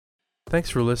Thanks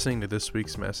for listening to this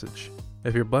week's message.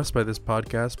 If you're blessed by this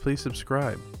podcast, please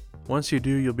subscribe. Once you do,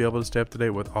 you'll be able to stay up to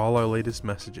date with all our latest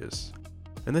messages.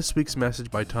 In this week's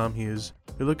message by Tom Hughes,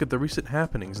 we look at the recent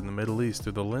happenings in the Middle East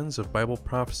through the lens of Bible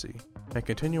prophecy and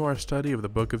continue our study of the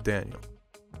book of Daniel.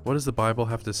 What does the Bible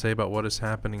have to say about what is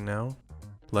happening now?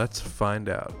 Let's find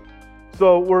out.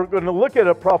 So we're going to look at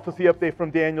a prophecy update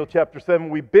from Daniel chapter 7.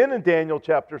 We've been in Daniel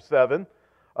chapter 7.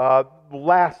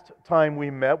 Last time we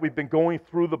met, we've been going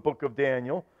through the book of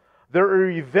Daniel. There are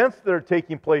events that are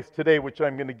taking place today, which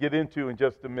I'm going to get into in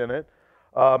just a minute,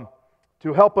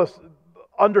 to help us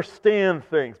understand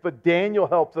things. But Daniel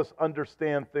helps us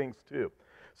understand things too.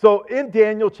 So in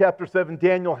Daniel chapter 7,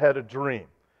 Daniel had a dream.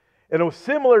 And it was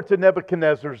similar to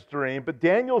Nebuchadnezzar's dream, but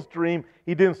Daniel's dream,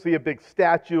 he didn't see a big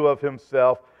statue of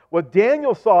himself. What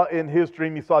Daniel saw in his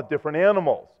dream, he saw different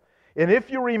animals. And if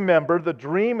you remember the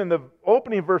dream in the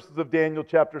opening verses of Daniel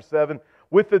chapter 7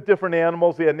 with the different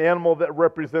animals, he had an animal that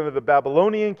represented the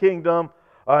Babylonian kingdom,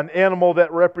 an animal that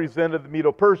represented the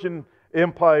Medo-Persian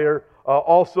Empire,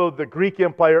 also the Greek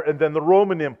Empire, and then the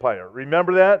Roman Empire.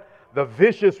 Remember that? The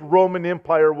vicious Roman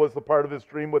Empire was the part of his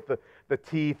dream with the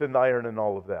teeth and iron and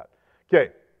all of that.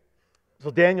 Okay,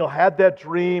 so Daniel had that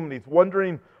dream, and he's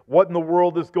wondering what in the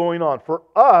world is going on. For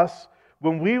us,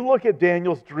 when we look at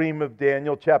Daniel's dream of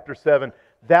Daniel chapter 7,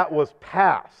 that was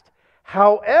past.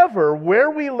 However, where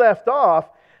we left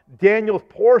off, Daniel's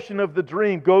portion of the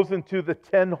dream goes into the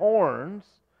 10 horns,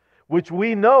 which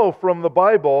we know from the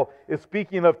Bible is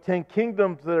speaking of 10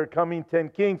 kingdoms that are coming, 10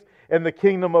 kings, and the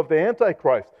kingdom of the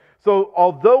Antichrist. So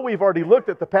although we've already looked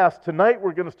at the past, tonight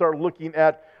we're going to start looking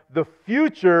at the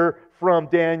future from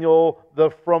Daniel,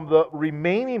 from the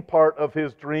remaining part of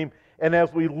his dream. And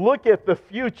as we look at the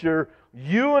future,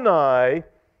 you and I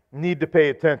need to pay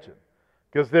attention,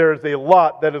 because there is a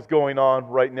lot that is going on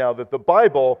right now that the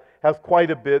Bible has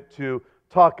quite a bit to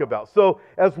talk about. So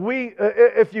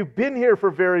if you've been here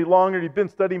for very long, or you've been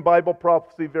studying Bible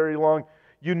prophecy very long,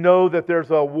 you know that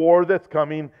there's a war that's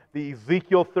coming, the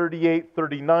Ezekiel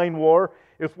 38-39 war.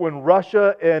 It's when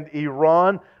Russia and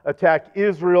Iran attack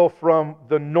Israel from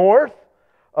the north.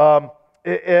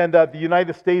 And the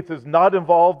United States is not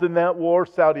involved in that war.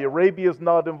 Saudi Arabia is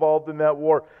not involved in that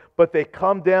war. But they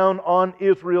come down on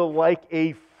Israel like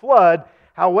a flood.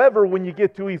 However, when you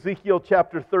get to Ezekiel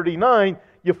chapter 39,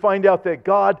 you find out that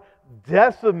God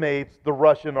decimates the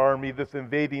Russian army, this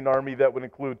invading army that would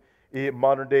include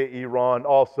modern-day Iran,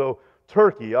 also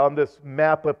Turkey. On this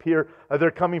map up here, they're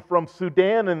coming from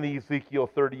Sudan in the Ezekiel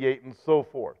 38 and so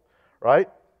forth, right?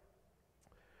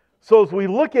 So as we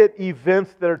look at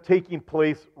events that are taking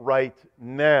place right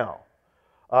now,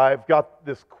 I've got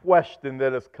this question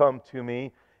that has come to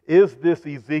me. Is this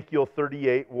Ezekiel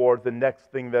 38 war the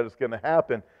next thing that is going to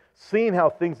happen? Seeing how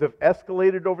things have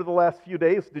escalated over the last few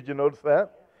days, did you notice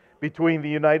that? Between the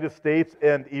United States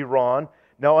and Iran.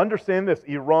 Now understand this,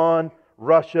 Iran,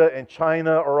 Russia, and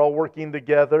China are all working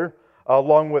together,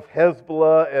 along with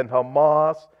Hezbollah and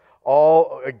Hamas,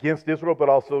 all against Israel, but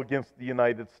also against the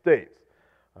United States.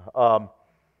 But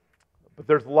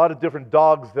there's a lot of different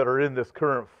dogs that are in this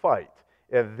current fight,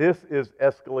 and this is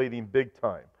escalating big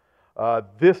time.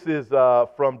 This is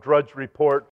from Drudge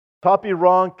Report. Top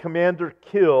Iran commander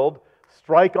killed,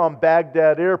 strike on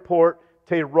Baghdad airport,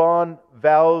 Tehran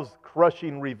vows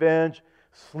crushing revenge,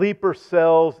 sleeper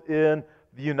cells in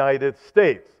the United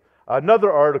States. Another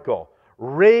article,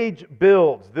 rage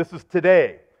builds, this is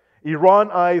today. Iran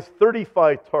eyes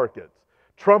 35 targets.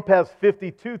 Trump has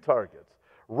 52 targets.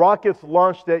 Rockets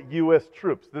launched at U.S.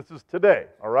 troops. This is today,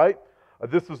 all right?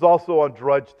 This is also on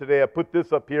Drudge today. I put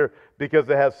this up here because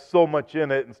it has so much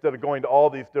in it instead of going to all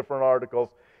these different articles.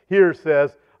 Here it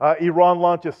says, Iran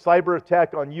launches cyber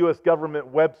attack on U.S.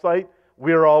 government website.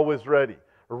 We're always ready.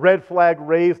 Red flag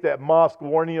raised at mosque,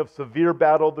 warning of severe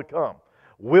battle to come.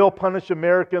 Will punish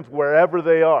Americans wherever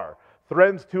they are.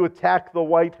 Threatens to attack the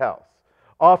White House.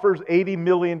 Offers $80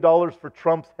 million for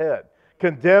Trump's head.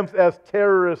 Condemns as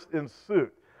terrorist in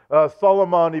suit.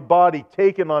 Soleimani body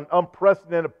taken on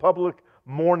unprecedented public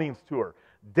mournings tour.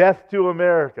 Death to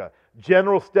America.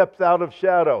 General steps out of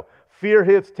shadow. Fear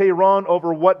hits Tehran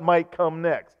over what might come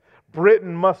next.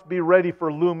 Britain must be ready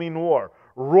for looming war.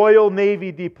 Royal Navy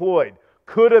deployed.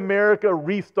 Could America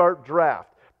restart draft?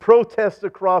 Protests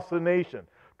across the nation.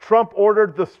 Trump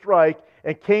ordered the strike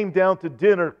and came down to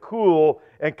dinner cool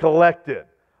and collected.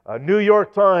 New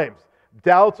York Times.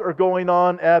 Doubts are going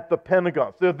on at the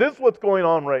Pentagon. So this is what's going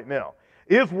on right now.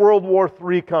 Is World War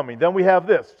III coming? Then we have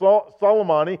this.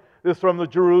 Soleimani, this is from the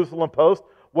Jerusalem Post,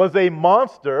 was a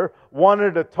monster,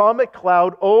 wanted an atomic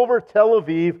cloud over Tel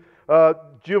Aviv,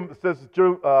 says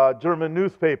German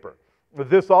newspaper.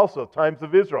 This also, times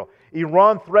of Israel.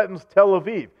 Iran threatens Tel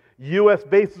Aviv. U.S.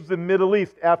 bases in Middle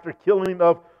East after killing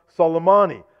of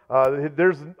Soleimani.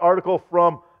 There's an article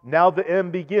from Now the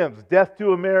End Begins. Death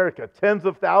to America. Tens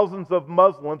of thousands of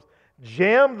Muslims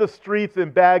jam the streets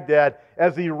in Baghdad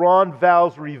as Iran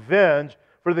vows revenge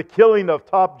for the killing of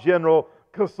top general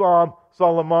Qasem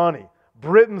Soleimani.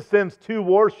 Britain sends 2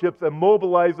 warships and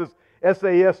mobilizes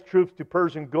SAS troops to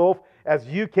Persian Gulf as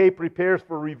UK prepares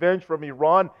for revenge from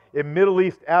Iran in Middle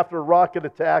East after rocket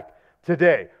attack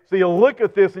today. So you look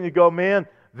at this and you go, man,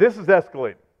 this is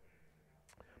escalating.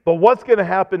 But what's going to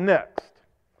happen next?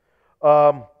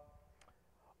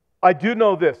 I do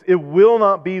know this. It will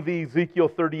not be the Ezekiel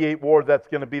 38 war that's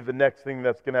going to be the next thing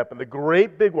that's going to happen. The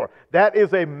great big war. That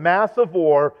is a massive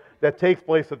war that takes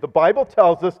place that the Bible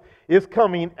tells us is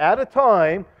coming at a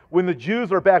time when the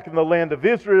Jews are back in the land of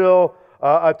Israel,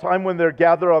 a time when they're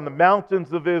gathered on the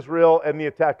mountains of Israel, and the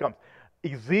attack comes.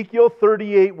 Ezekiel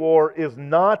 38 war is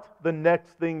not the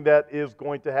next thing that is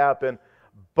going to happen,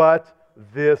 but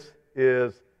this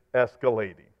is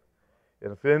escalating.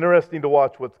 And it's interesting to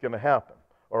watch what's going to happen,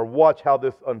 or watch how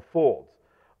this unfolds.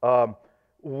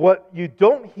 What you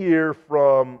don't hear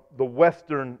from the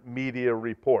Western media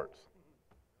reports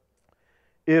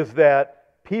is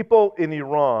that people in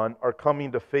Iran are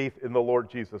coming to faith in the Lord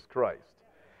Jesus Christ.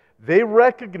 They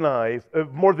recognize,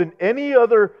 more than any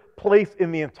other place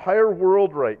in the entire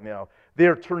world right now, they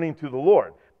are turning to the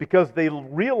Lord because they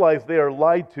realize they are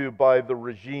lied to by the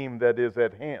regime that is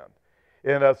at hand.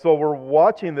 And so we're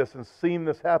watching this and seeing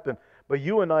this happen, but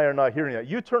you and I are not hearing it.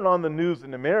 You turn on the news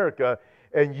in America,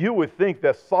 and you would think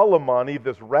that Soleimani,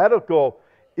 this radical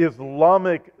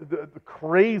Islamic,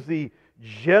 crazy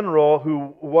general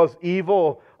who was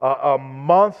evil, a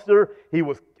monster, he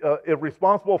was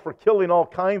responsible for killing all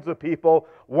kinds of people,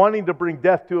 wanting to bring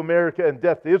death to America and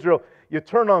death to Israel. You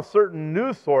turn on certain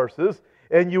news sources,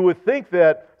 and you would think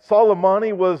that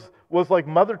Soleimani was like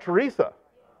Mother Teresa.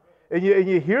 And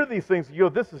you hear these things, and you go,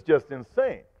 this is just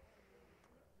insane.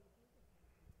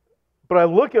 But I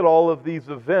look at all of these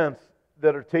events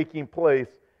that are taking place,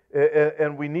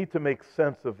 and we need to make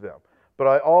sense of them. But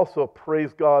I also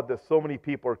praise God that so many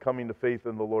people are coming to faith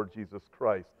in the Lord Jesus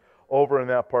Christ over in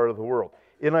that part of the world.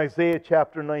 In Isaiah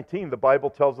chapter 19, the Bible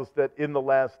tells us that in the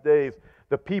last days,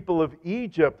 the people of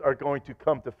Egypt are going to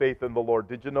come to faith in the Lord.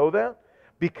 Did you know that?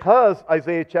 Because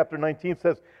Isaiah chapter 19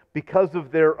 says, because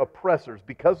of their oppressors,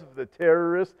 because of the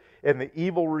terrorists and the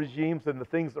evil regimes and the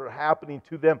things that are happening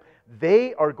to them,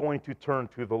 they are going to turn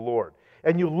to the Lord.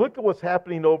 And you look at what's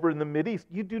happening over in the Mideast,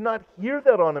 you do not hear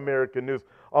that on American news,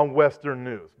 on Western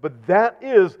news. But that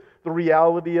is the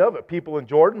reality of it. People in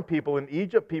Jordan, people in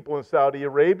Egypt, people in Saudi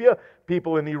Arabia,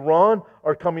 people in Iran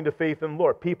are coming to faith in the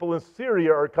Lord. People in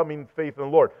Syria are coming to faith in the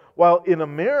Lord. While in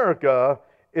America,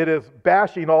 it is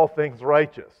bashing all things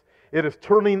righteous. It is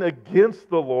turning against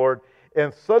the Lord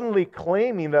and suddenly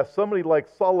claiming that somebody like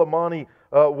Soleimani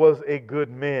was a good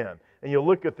man. And you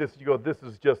look at this, you go, this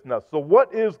is just nuts. So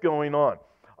what is going on?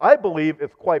 I believe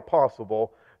it's quite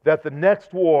possible that the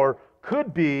next war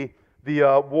could be the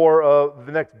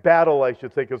the next battle, I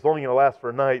should say, because it's only going to last for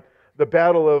a night, the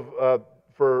battle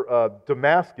for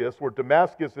Damascus, where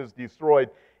Damascus is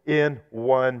destroyed in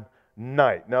one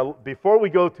night. Now, before we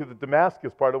go to the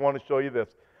Damascus part, I want to show you this.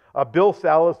 Bill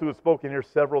Salus, who has spoken here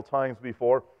several times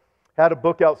before, had a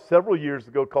book out several years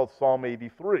ago called Psalm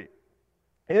 83.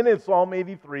 And in Psalm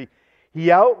 83, he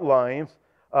outlines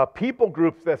people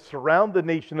groups that surround the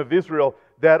nation of Israel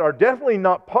that are definitely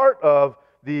not part of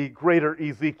the greater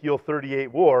Ezekiel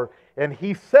 38 war. And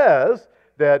he says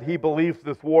that he believes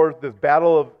this war, this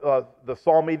battle of the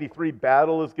Psalm 83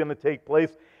 battle is going to take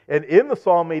place. And in the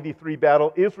Psalm 83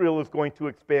 battle, Israel is going to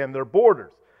expand their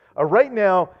borders. Right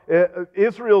now,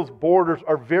 Israel's borders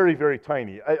are very, very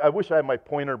tiny. I wish I had my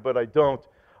pointer, but I don't.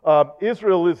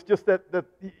 Israel is just that,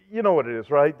 you know what it is,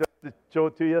 right? To show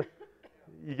it to you?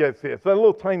 You guys see it. It's that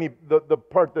little tiny, the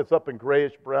part that's up in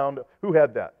grayish brown. Who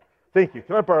had that? Thank you.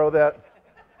 Can I borrow that?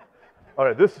 All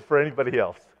right, this is for anybody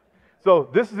else. So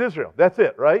this is Israel. That's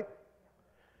it, right?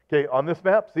 Okay, on this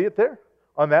map, see it there?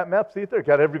 On that map, see it there?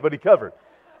 Got everybody covered.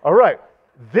 All right.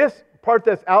 This part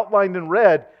that's outlined in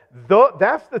red,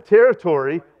 that's the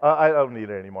territory. I don't need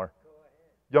it anymore.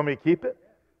 You want me to keep it?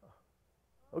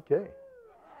 Okay.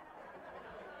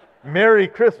 Merry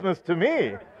Christmas to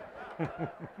me.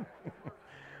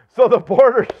 So the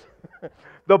borders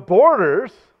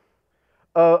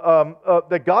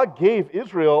that God gave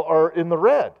Israel are in the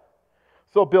red.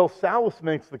 So Bill Salus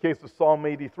makes the case of Psalm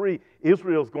 83.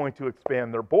 Israel is going to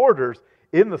expand their borders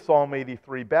in the Psalm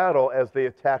 83 battle as they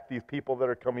attack these people that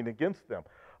are coming against them.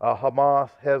 Hamas,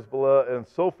 Hezbollah, and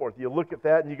so forth. You look at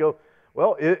that and you go,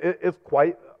 Well, it's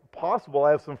quite possible.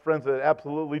 I have some friends that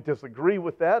absolutely disagree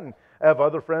with that, and I have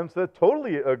other friends that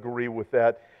totally agree with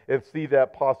that and see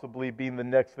that possibly being the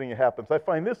next thing that happens. I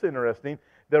find this interesting,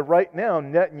 that right now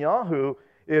Netanyahu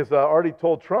is already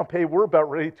told Trump, hey, we're about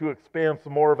ready to expand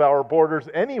some more of our borders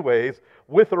anyways,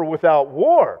 with or without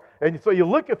war. And so you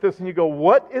look at this and you go,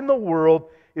 what in the world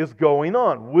is going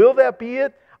on? Will that be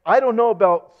it? I don't know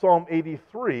about Psalm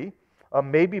 83.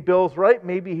 Maybe Bill's right,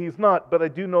 maybe he's not, but I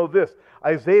do know this.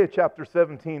 Isaiah chapter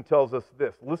 17 tells us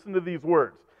this. Listen to these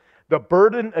words. The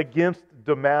burden against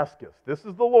Damascus. This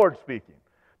is the Lord speaking.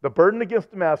 The burden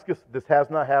against Damascus, this has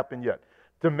not happened yet.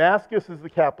 Damascus is the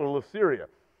capital of Syria.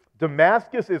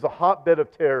 Damascus is a hotbed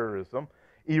of terrorism.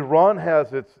 Iran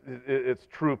has its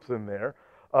troops in there.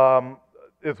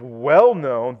 It's well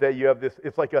known that you have this,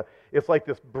 it's like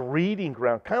this breeding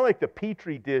ground, kind of like the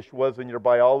Petri dish was in your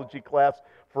biology class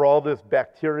for all this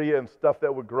bacteria and stuff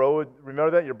that would grow.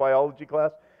 Remember that in your biology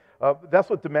class? That's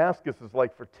what Damascus is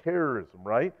like for terrorism,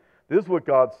 right? This is what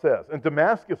God says. And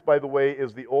Damascus, by the way,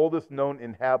 is the oldest known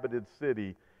inhabited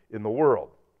city in the world.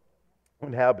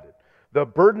 Inhabited. The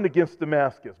burden against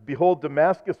Damascus. Behold,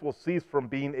 Damascus will cease from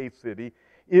being a city.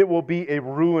 It will be a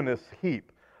ruinous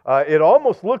heap. It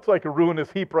almost looks like a ruinous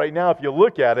heap right now if you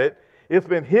look at it. It's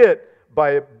been hit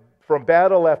from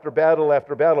battle after battle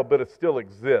after battle, but it still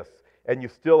exists. And you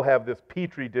still have this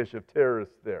petri dish of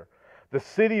terrorists there. The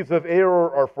cities of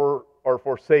Ar are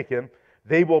forsaken.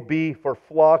 They will be for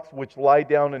flocks which lie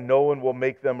down, and no one will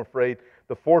make them afraid.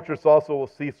 The fortress also will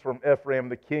cease from Ephraim,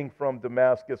 the king from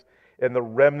Damascus, and the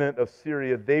remnant of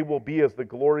Syria. They will be as the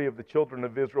glory of the children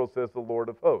of Israel, says the Lord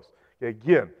of hosts. Okay,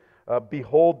 again,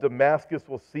 behold, Damascus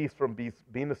will cease from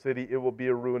being a city. It will be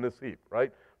a ruinous heap,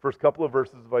 right? First couple of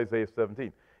verses of Isaiah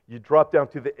 17. You drop down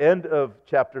to the end of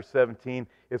chapter 17.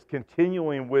 It's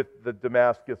continuing with the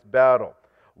Damascus battle.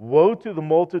 Woe to the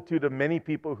multitude of many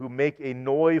people who make a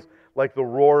noise like the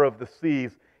roar of the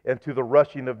seas, and to the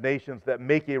rushing of nations that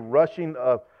make a rushing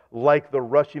of like the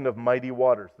rushing of mighty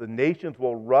waters. The nations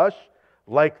will rush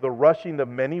like the rushing of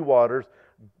many waters,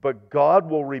 but God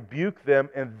will rebuke them,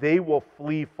 and they will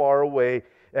flee far away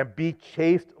and be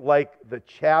chased like the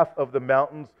chaff of the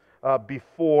mountains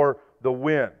before the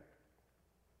wind,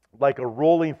 like a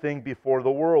rolling thing before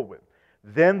the whirlwind.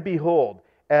 Then behold,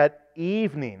 at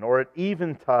evening or at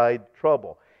eventide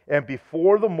trouble, and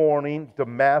before the morning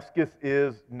Damascus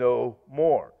is no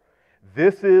more.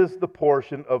 This is the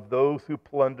portion of those who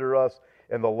plunder us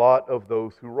and the lot of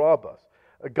those who rob us.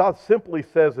 God simply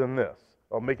says in this,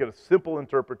 I'll make it a simple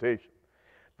interpretation,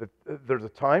 that there's a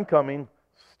time coming,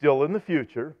 still in the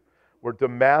future, where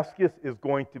Damascus is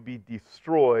going to be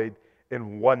destroyed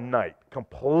in one night.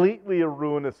 Completely a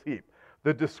ruinous heap.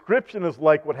 The description is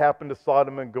like what happened to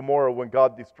Sodom and Gomorrah when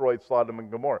God destroyed Sodom and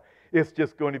Gomorrah. It's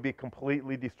just going to be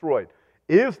completely destroyed.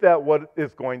 Is that what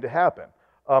is going to happen?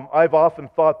 I've often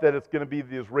thought that it's going to be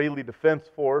the Israeli Defense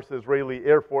Force, Israeli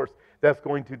Air Force, that's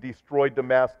going to destroy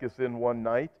Damascus in one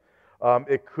night.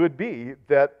 It could be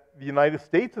that the United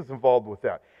States is involved with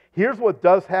that. Here's what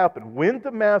does happen. When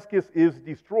Damascus is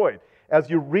destroyed, as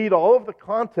you read all of the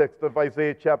context of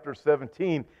Isaiah chapter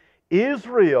 17,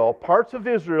 Israel, parts of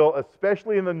Israel,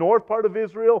 especially in the north part of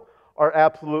Israel, are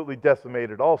absolutely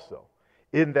decimated also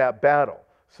in that battle.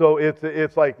 So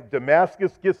it's like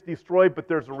Damascus gets destroyed, but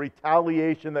there's a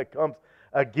retaliation that comes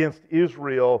against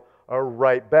Israel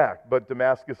right back. But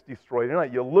Damascus destroyed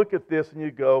tonight. You look at this and you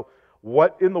go,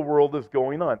 what in the world is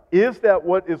going on? Is that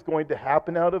what is going to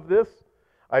happen out of this?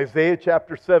 Isaiah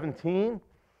chapter 17?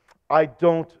 I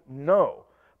don't know.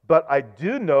 But I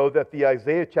do know that the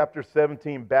Isaiah chapter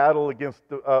 17 battle against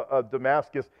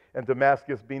Damascus and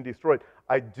Damascus being destroyed,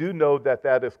 I do know that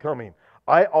that is coming.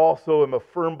 I also am a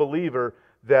firm believer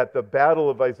that the battle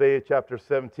of Isaiah chapter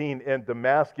 17 and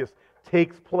Damascus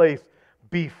takes place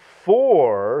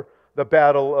before the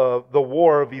battle of the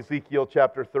war of Ezekiel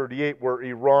chapter 38, where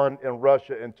Iran and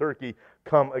Russia and Turkey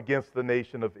come against the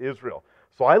nation of Israel.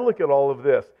 So I look at all of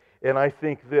this, and I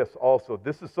think this also.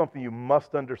 This is something you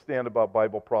must understand about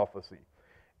Bible prophecy.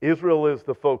 Israel is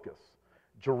the focus.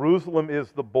 Jerusalem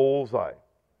is the bullseye.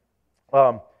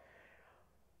 And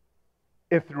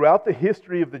throughout the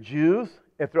history of the Jews,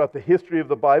 and throughout the history of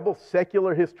the Bible,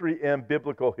 secular history and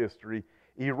biblical history,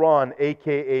 Iran,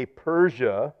 aka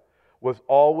Persia, was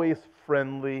always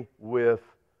friendly with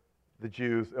the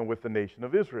Jews and with the nation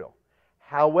of Israel.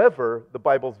 However, the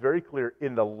Bible is very clear,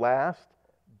 in the last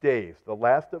days, the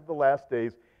last of the last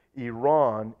days,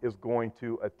 Iran is going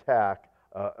to attack,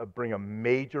 bring a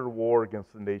major war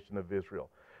against the nation of Israel.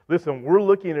 Listen, we're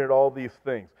looking at all these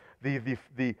things.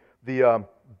 The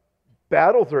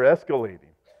battles are escalating.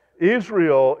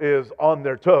 Israel is on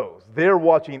their toes. They're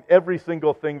watching every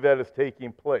single thing that is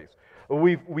taking place.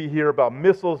 We hear about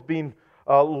missiles being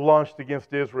launched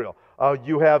against Israel.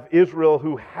 You have Israel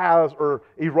who has, or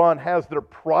Iran has, their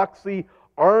proxy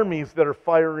armies that are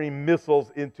firing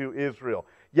missiles into Israel.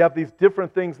 You have these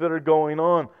different things that are going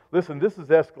on. Listen, this is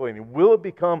escalating. Will it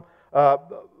become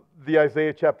the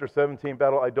Isaiah chapter 17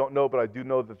 battle? I don't know, but I do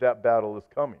know that that battle is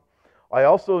coming. I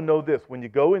also know this. When you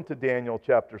go into Daniel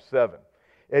chapter 7,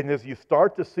 and as you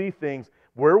start to see things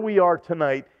where we are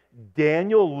tonight,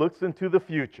 Daniel looks into the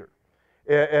future.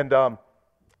 And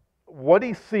what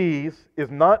he sees is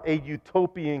not a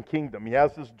utopian kingdom. He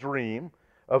has this dream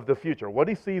of the future. What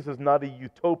he sees is not a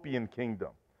utopian kingdom.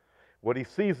 What he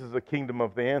sees is a kingdom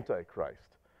of the Antichrist.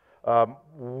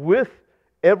 With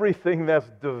everything that's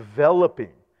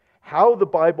developing, how the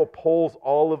Bible pulls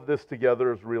all of this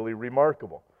together is really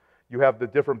remarkable. You have the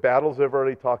different battles I've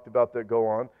already talked about that go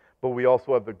on, but we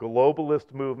also have the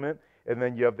globalist movement, and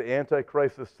then you have the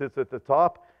Antichrist that sits at the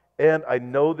top. And I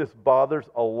know this bothers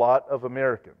a lot of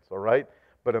Americans, all right?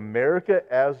 But America,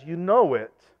 as you know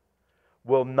it,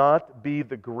 will not be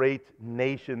the great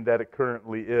nation that it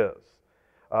currently is.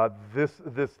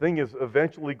 This thing is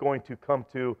eventually going to come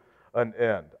to an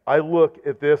end. I look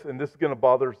at this, and this is going to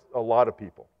bother a lot of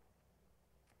people.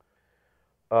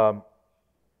 But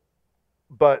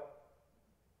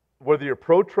whether you're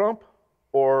pro-Trump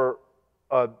or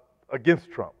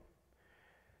against Trump,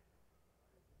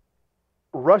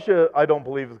 Russia, I don't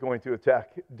believe, is going to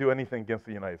do anything against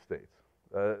the United States.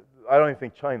 I don't even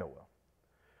think China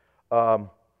will.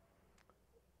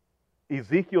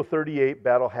 Ezekiel 38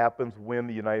 battle happens when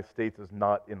the United States is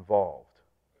not involved.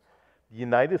 The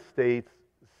United States,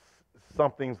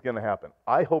 something's going to happen.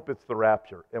 I hope it's the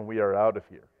rapture and we are out of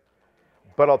here.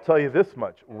 But I'll tell you this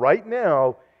much. Right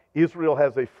now, Israel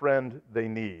has a friend they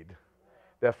need.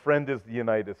 That friend is the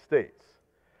United States.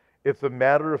 It's a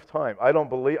matter of time. I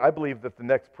believe that the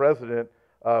next president,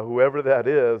 whoever that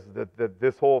is, that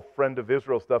this whole friend of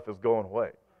Israel stuff is going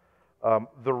away.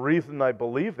 The reason I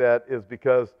believe that is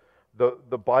because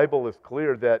the Bible is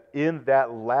clear that in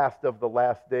that last of the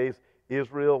last days,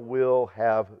 Israel will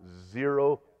have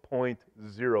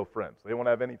 0.0 friends. They won't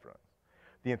have any friends.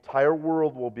 The entire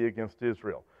world will be against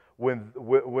Israel.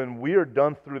 When we are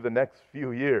done through the next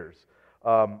few years,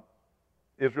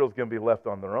 Israel's going to be left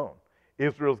on their own.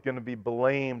 Israel's going to be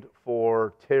blamed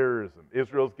for terrorism.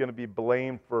 Israel's going to be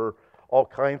blamed for all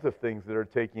kinds of things that are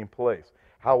taking place.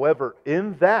 However,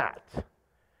 in that,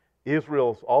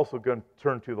 Israel's also going to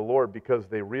turn to the Lord because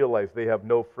they realize they have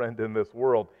no friend in this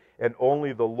world, and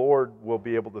only the Lord will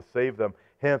be able to save them.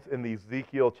 Hence, in the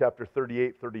Ezekiel chapter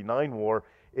 38-39 war,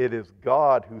 it is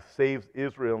God who saves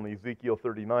Israel in Ezekiel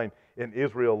 39, and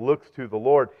Israel looks to the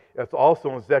Lord. It's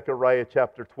also in Zechariah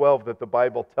chapter 12 that the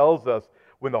Bible tells us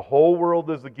when the whole world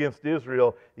is against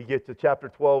Israel, you get to chapter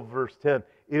 12, verse 10,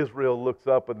 Israel looks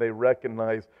up and they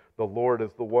recognize the Lord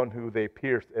as the one who they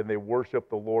pierced, and they worship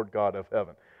the Lord God of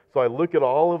heaven. So I look at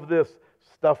all of this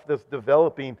stuff that's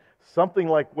developing. Something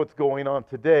like what's going on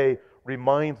today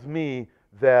reminds me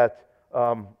that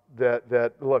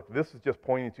look, this is just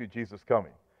pointing to Jesus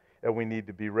coming, and we need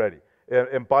to be ready.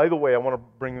 And by the way, I want to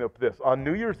bring up this. On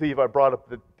New Year's Eve, I brought up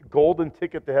the golden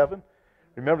ticket to heaven.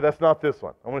 Remember, that's not this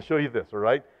one. I want to show you this, all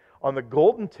right? On the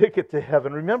golden ticket to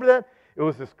heaven, remember that? It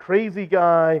was this crazy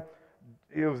guy.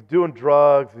 He was doing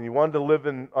drugs, and he wanted to live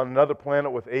on another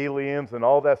planet with aliens and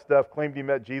all that stuff, claimed he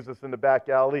met Jesus in the back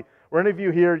alley. Were any of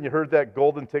you here and you heard that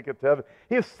golden ticket to heaven?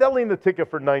 He was selling the ticket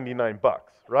for $99,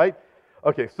 right?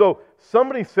 Okay, so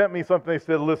somebody sent me something. They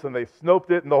said, listen, they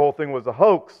snoped it, and the whole thing was a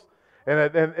hoax.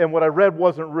 And what I read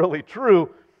wasn't really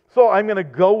true. So I'm going to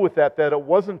go with that it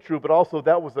wasn't true, but also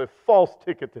that was a false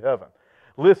ticket to heaven.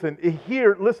 Listen,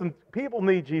 people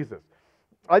need Jesus.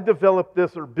 I developed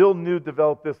this, or Bill New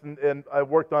developed this, and I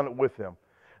worked on it with him.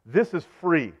 This is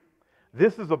free.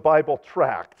 This is a Bible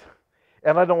tract.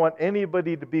 And I don't want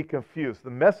anybody to be confused.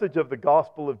 The message of the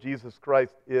gospel of Jesus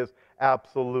Christ is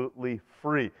absolutely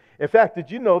free. In fact, did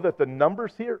you know that the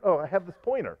numbers here, I have this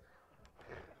pointer.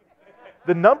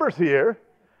 The numbers here,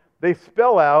 they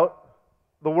spell out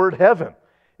the word heaven.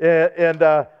 And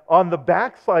on the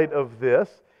backside of this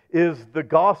is the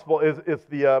gospel, it's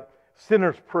the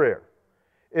sinner's prayer.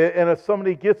 And if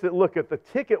somebody gets it, look, the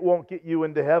ticket won't get you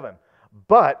into heaven.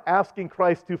 But asking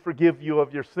Christ to forgive you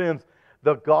of your sins,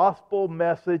 the gospel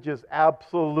message is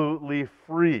absolutely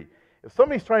free. If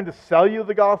somebody's trying to sell you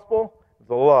the gospel, it's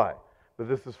a lie. But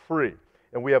this is free.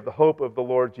 And we have the hope of the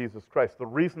Lord Jesus Christ. The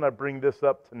reason I bring this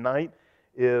up tonight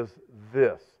is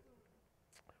this.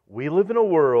 We live in a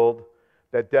world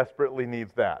that desperately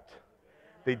needs that.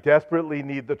 They desperately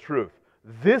need the truth.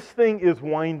 This thing is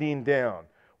winding down.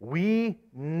 We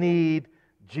need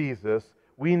Jesus.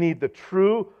 We need the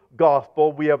true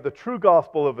gospel. We have the true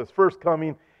gospel of His first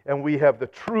coming, and we have the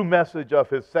true message of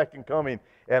His second coming.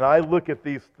 And I look at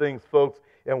these things, folks,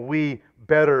 and we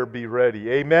better be ready.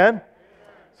 Amen?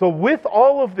 So with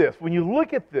all of this, when you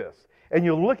look at this, and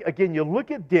you look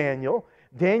at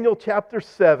Daniel chapter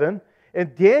 7,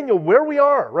 and Daniel, where we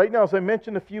are right now, as I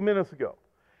mentioned a few minutes ago,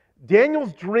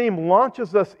 Daniel's dream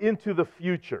launches us into the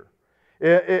future,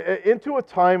 into a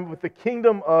time with the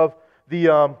kingdom of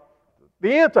the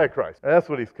Antichrist. That's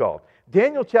what he's called.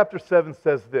 Daniel chapter 7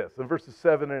 says this in verses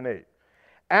 7 and 8.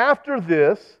 After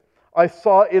this, I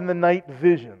saw in the night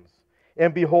visions,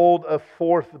 and behold, a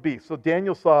fourth beast. So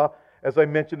Daniel saw, as I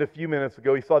mentioned a few minutes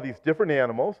ago, he saw these different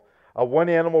animals. One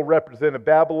animal represented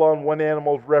Babylon, one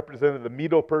animal represented the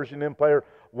Medo-Persian Empire,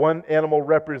 one animal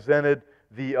represented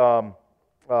the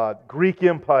Greek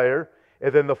Empire,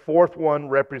 and then the fourth one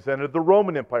represented the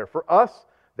Roman Empire. For us,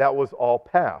 that was all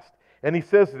past. And he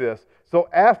says this, so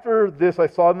after this I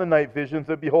saw in the night visions,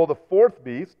 and behold, a fourth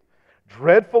beast,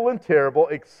 dreadful and terrible,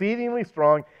 exceedingly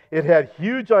strong. It had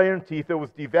huge iron teeth. It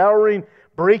was devouring,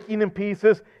 breaking in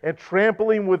pieces, and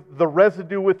trampling with the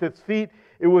residue with its feet.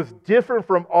 It was different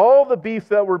from all the beasts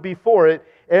that were before it,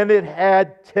 and it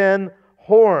had 10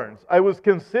 horns. I was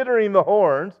considering the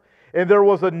horns, and there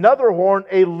was another horn,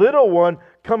 a little one,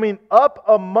 coming up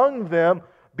among them,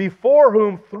 before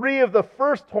whom 3 of the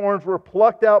first horns were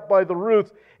plucked out by the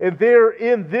roots, and there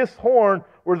in this horn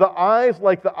were the eyes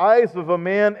like the eyes of a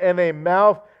man, and a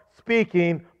mouth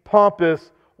speaking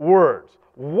pompous words.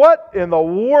 What in the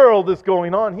world is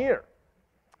going on here?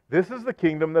 This is the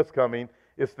kingdom that's coming.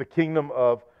 It's the kingdom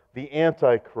of the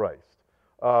Antichrist.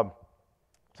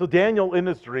 So Daniel, in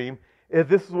his dream,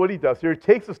 this is what he does here. He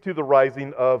takes us to the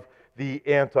rising of the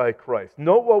Antichrist.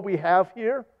 Note what we have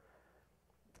here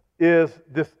is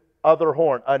this other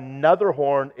horn, another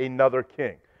horn, another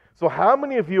king. So how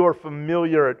many of you are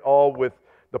familiar at all with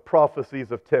the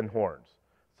prophecies of 10 horns?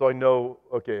 So I know,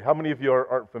 okay, how many of you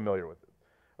aren't familiar with it?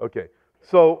 Okay,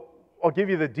 so I'll give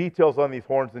you the details on these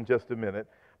horns in just a minute,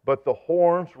 but the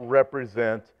horns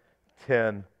represent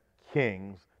 10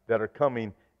 kings that are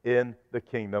coming in the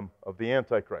kingdom of the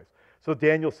Antichrist. So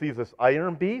Daniel sees this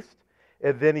iron beast,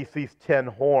 and then he sees 10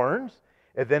 horns,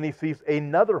 and then he sees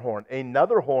another horn.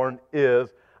 Another horn is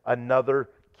another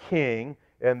king,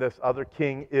 and this other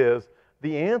king is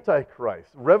the Antichrist.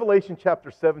 Revelation chapter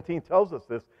 17 tells us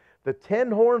this. The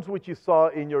 10 horns which you saw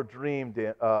in your dream,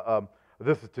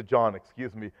 this is to John,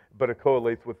 excuse me, but it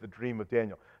correlates with the dream of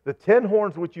Daniel. The 10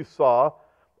 horns which you saw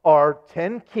are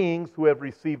 10 kings who have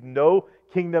received no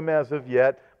kingdom as of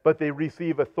yet, but they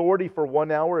receive authority for 1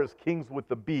 hour as kings with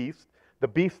the beast. The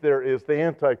beast there is the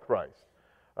Antichrist.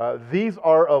 These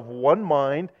are of one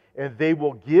mind, and they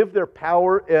will give their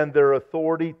power and their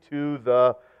authority to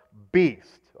the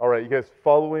beast. All right, you guys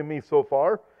following me so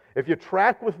far? If you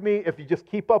track with me, if you just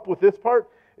keep up with this part,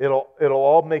 it'll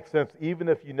all make sense, even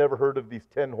if you never heard of these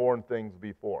 10 horn things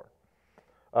before.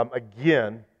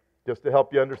 Again, just to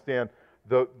help you understand,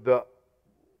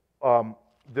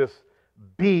 this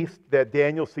beast that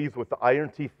Daniel sees with the iron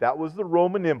teeth, that was the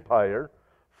Roman Empire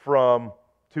from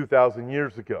 2,000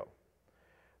 years ago.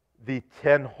 The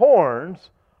 10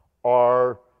 horns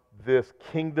are this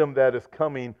kingdom that is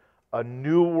coming, a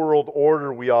new world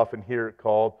order, we often hear it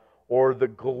called, or the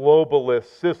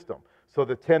globalist system. So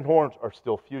the 10 horns are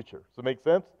still future. Does that make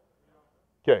sense?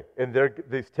 Okay, and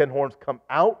these 10 horns come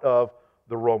out of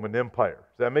the Roman Empire.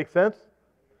 Does that make sense?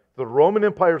 The Roman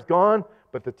Empire's gone,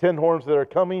 but the 10 horns that are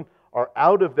coming are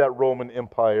out of that Roman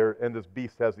Empire, and this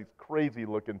beast has these crazy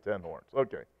looking 10 horns.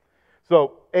 Okay,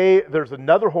 so there's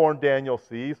another horn Daniel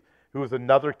sees, who is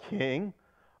another king.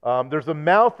 There's a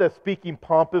mouth that's speaking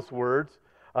pompous words.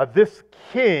 This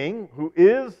king, who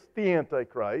is the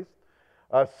Antichrist,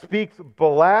 speaks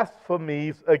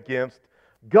blasphemies against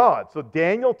God. So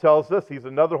Daniel tells us, he's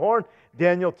another horn.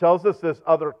 Daniel tells us this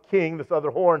other king, this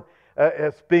other horn,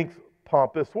 speaks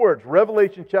pompous words.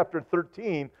 Revelation chapter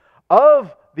 13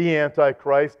 of the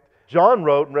Antichrist, John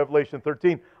wrote in Revelation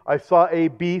 13, I saw a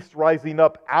beast rising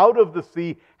up out of the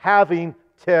sea having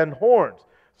 10 horns.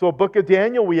 So book of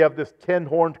Daniel, we have this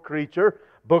 10-horned creature.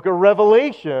 Book of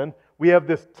Revelation, we have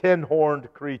this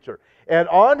 10-horned creature. And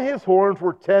on his horns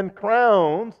were 10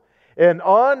 crowns, and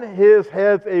on his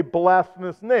heads a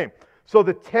blasphemous name. So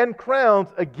the 10 crowns,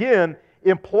 again,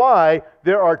 imply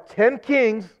there are 10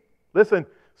 kings, listen,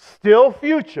 still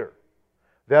future,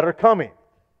 that are coming.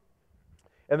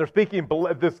 And they're speaking,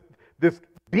 this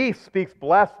beast speaks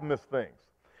blasphemous things.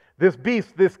 This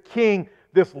beast, this king,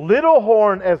 this little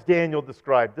horn, as Daniel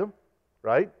described him,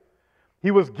 right?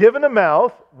 He was given a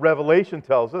mouth, Revelation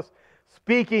tells us,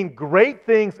 speaking great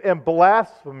things and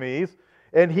blasphemies,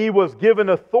 and he was given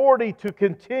authority to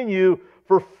continue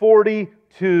for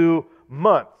 42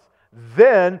 months.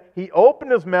 Then he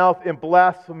opened his mouth in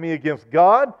blasphemy against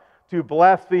God, to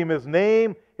blaspheme his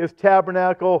name, his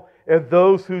tabernacle, and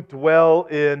those who dwell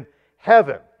in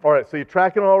heaven. All right, so you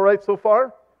tracking all right so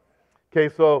far?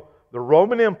 Okay, so the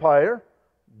Roman Empire,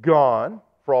 gone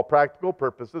for all practical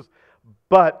purposes,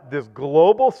 but this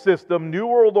global system, New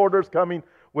World Order, is coming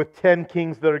with 10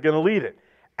 kings that are going to lead it.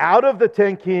 Out of the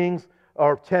 10 kings,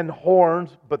 or 10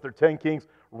 horns, but they're 10 kings,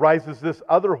 rises this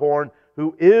other horn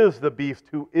who is the beast,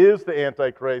 who is the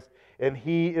Antichrist, and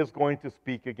he is going to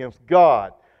speak against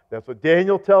God. That's what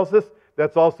Daniel tells us.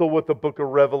 That's also what the book of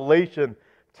Revelation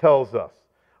tells us.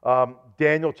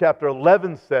 Daniel chapter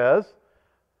 11 says,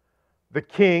 the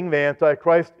king, the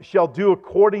Antichrist, shall do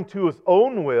according to his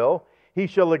own will. He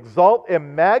shall exalt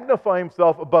and magnify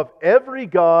himself above every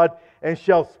god, and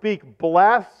shall speak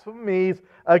blasphemies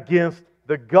against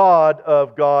the God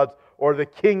of gods, or the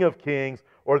King of kings,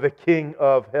 or the King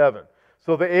of heaven.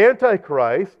 So the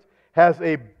Antichrist has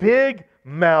a big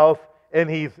mouth, and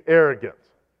he's arrogant.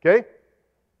 Okay?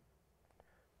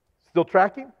 Still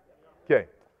tracking? Okay.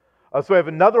 So we have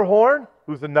another horn,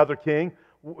 who's another king.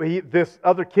 This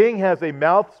other king has a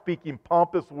mouth speaking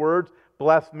pompous words,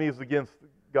 blasphemies against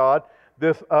God.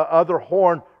 This other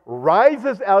horn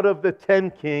rises out of the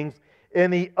 10 kings,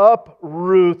 and he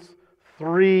uproots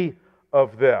 3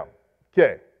 of them.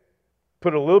 Okay,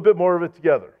 put a little bit more of it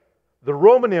together. The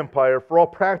Roman Empire, for all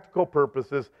practical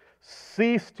purposes,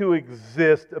 ceased to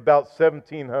exist about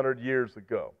 1700 years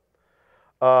ago.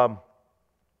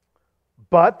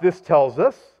 But this tells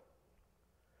us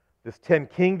this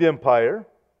 10-kinged empire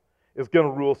is going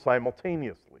to rule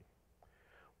simultaneously.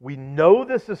 We know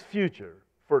this is future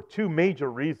for 2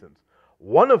 major reasons.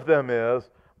 One of them is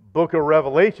book of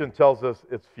Revelation tells us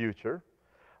it's future.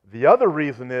 The other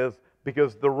reason is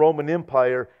because the Roman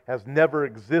Empire has never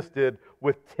existed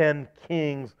with 10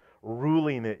 kings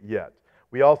ruling it yet.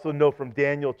 We also know from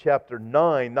Daniel chapter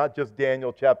 9, not just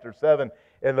Daniel chapter 7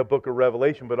 and the book of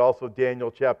Revelation, but also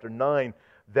Daniel chapter 9,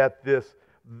 that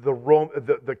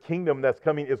the kingdom that's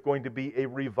coming is going to be a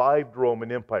revived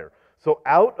Roman Empire. So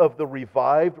out of the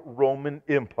revived Roman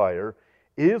Empire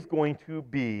is going to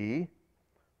be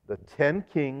the 10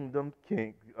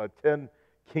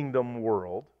 kingdom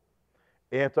world,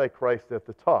 Antichrist at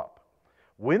the top.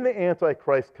 When the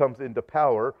Antichrist comes into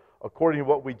power, according to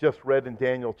what we just read in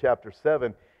Daniel chapter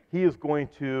 7, he is going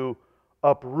to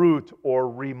uproot or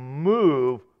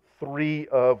remove 3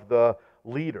 of the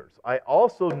leaders. I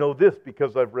also know this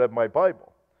because I've read my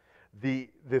Bible.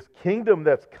 This kingdom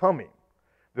that's coming,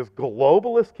 this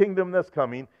globalist kingdom that's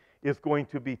coming, is going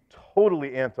to be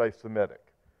totally anti-Semitic.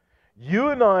 You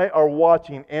and I are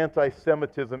watching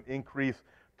anti-Semitism increase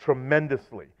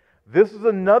tremendously. This is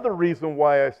another reason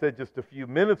why I said just a few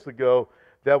minutes ago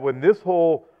that when this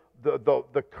whole,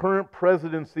 the current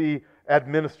presidency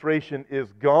administration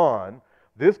is gone,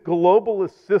 this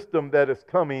globalist system that is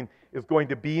coming is going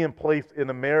to be in place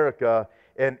in America,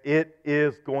 and it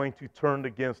is going to turn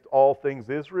against all things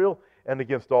Israel and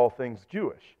against all things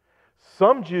Jewish.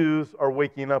 Some Jews are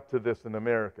waking up to this in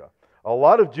America. A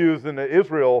lot of Jews in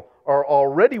Israel are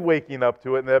already waking up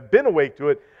to it and have been awake to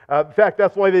it. In fact,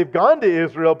 that's why they've gone to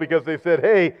Israel, because they said,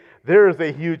 hey, there is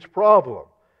a huge problem.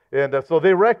 And so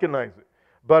they recognize it.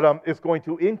 But it's going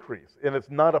to increase, and it's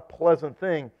not a pleasant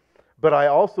thing. But I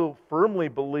also firmly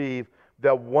believe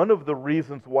that one of the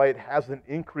reasons why it hasn't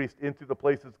increased into the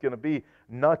place it's going to be,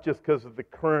 not just because of the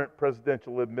current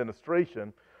presidential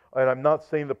administration, and I'm not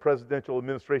saying the presidential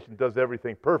administration does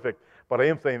everything perfect, but I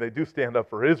am saying they do stand up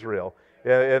for Israel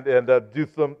and do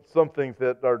some things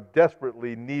that are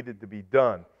desperately needed to be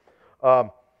done.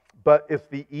 But it's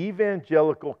the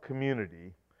evangelical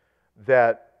community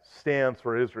that stands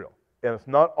for Israel. And it's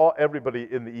not everybody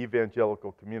in the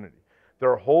evangelical community. There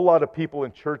are a whole lot of people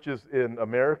in churches in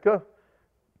America,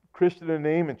 Christian in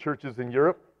name, and churches in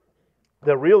Europe,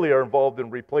 that really are involved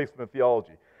in replacement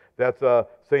theology. That's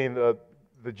saying the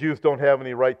Jews don't have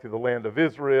any right to the land of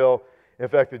Israel. In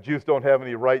fact, the Jews don't have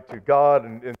any right to God,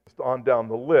 and just on down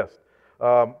the list.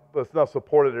 But it's not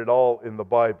supported at all in the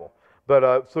Bible.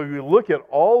 But so you look at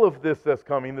all of this that's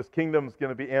coming. This kingdom is going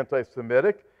to be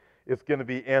anti-Semitic. It's going to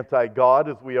be anti-God,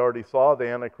 as we already saw. The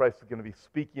Antichrist is going to be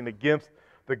speaking against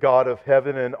the God of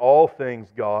heaven and all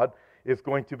things God. It's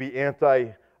going to be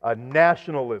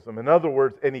anti-nationalism. In other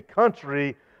words, any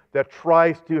country that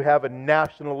tries to have a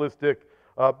nationalistic,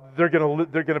 they're going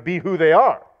to be who they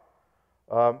are.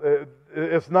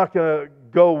 It's not going to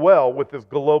go well with this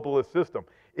globalist system.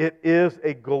 It is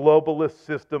a globalist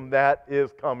system that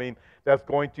is coming, that's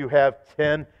going to have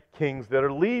 10 kings that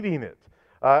are leading it.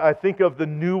 I think of the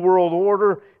New World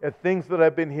Order and things that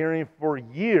I've been hearing for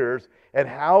years, and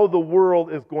how the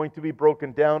world is going to be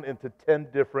broken down into 10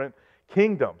 different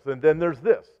kingdoms. And then there's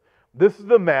this. This is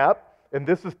the map, and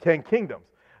this is 10 kingdoms.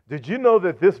 Did you know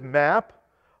that this map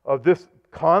of this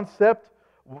concept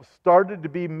started to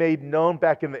be made known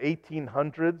back in the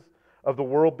 1800s, of the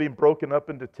world being broken up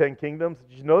into 10 kingdoms?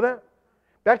 Did you know that?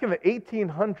 Back in the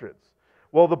 1800s.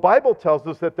 Well, the Bible tells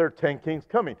us that there are 10 kings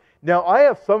coming. Now, I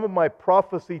have some of my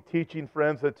prophecy teaching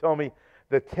friends that tell me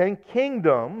the 10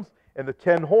 kingdoms and the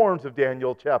 10 horns of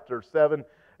Daniel chapter 7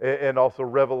 and also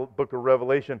book of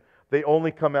Revelation, they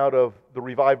only come out of the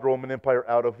revived Roman Empire,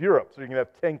 out of Europe. So you're going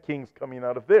to have 10 kings coming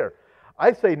out of there.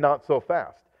 I say not so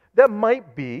fast. That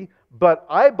might be, but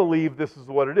I believe this is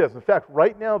what it is. In fact,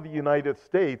 right now, the United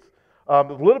States, a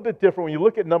little bit different. When you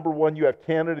look at number one, you have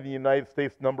Canada, the United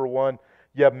States, number one.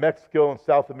 You have Mexico and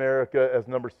South America as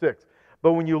number 6.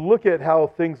 But when you look at how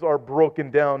things are broken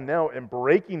down now and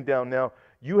breaking down now,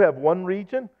 you have one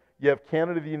region, you have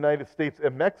Canada, the United States,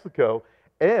 and Mexico.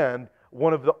 And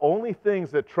one of the only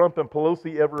things that Trump and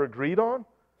Pelosi ever agreed on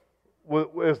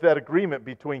was that agreement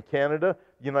between Canada,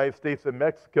 the United States, and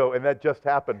Mexico. And that just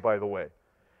happened, by the way.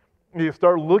 You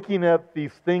start looking at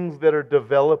these things that are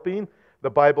developing. The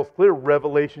Bible's clear.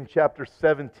 Revelation chapter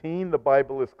 17, the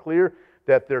Bible is clear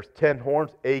that there's 10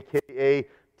 horns, a.k.a.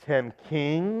 10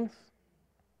 kings,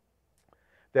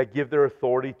 that give their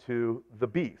authority to the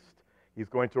beast. He's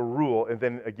going to rule, and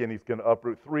then again, he's going to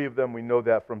uproot 3 of them. We know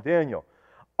that from Daniel.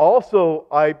 Also,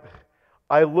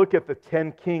 I look at the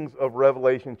 10 kings of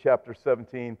Revelation chapter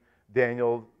 17,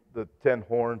 Daniel, the 10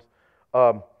 horns.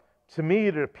 To me,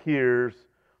 it appears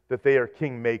that they are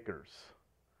king makers.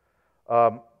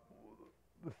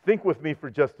 Think with me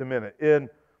for just a minute.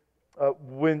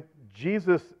 When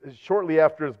Jesus, shortly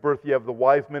after his birth, you have the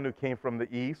wise men who came from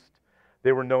the east.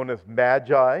 They were known as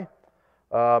magi.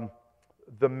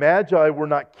 The magi were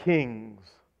not kings.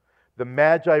 The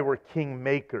magi were king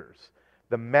makers.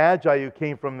 The magi who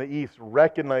came from the east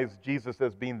recognized Jesus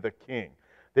as being the king.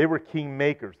 They were king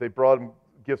makers. They brought him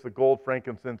gifts of gold,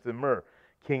 frankincense, and myrrh.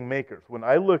 King makers. When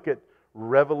I look at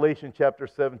Revelation chapter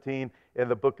 17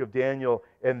 and the book of Daniel,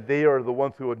 and they are the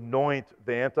ones who anoint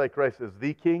the Antichrist as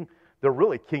the king, they're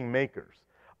really king makers.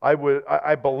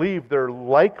 I believe they're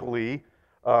likely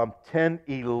 10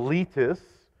 elitists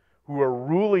who are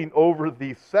ruling over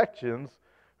these sections,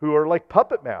 who are like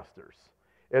puppet masters.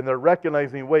 And they're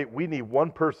recognizing, wait, we need one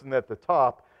person at the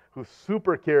top who's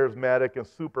super charismatic and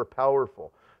super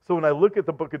powerful. So when I look at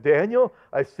the book of Daniel,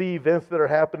 I see events that are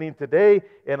happening today,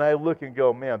 and I look and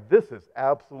go, man, this is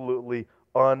absolutely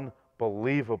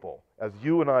unbelievable as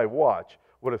you and I watch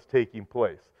what is taking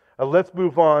place. Let's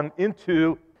move on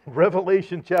into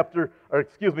continuing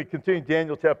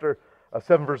Daniel chapter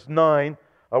 7, verse 9.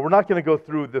 We're not going to go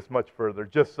through this much further,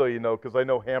 just so you know, because I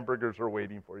know hamburgers are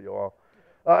waiting for you all.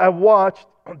 I watched,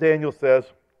 Daniel says,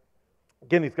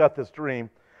 again, he's got this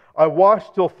dream. I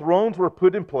watched till thrones were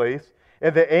put in place,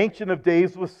 and the Ancient of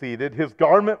Days was seated. His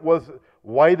garment was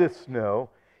white as snow,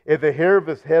 and the hair of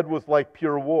his head was like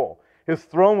pure wool. His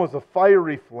throne was a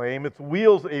fiery flame, its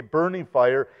wheels a burning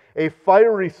fire. A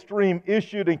fiery stream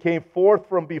issued and came forth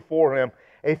from before him.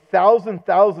 1,000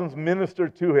 thousands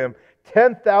ministered to him.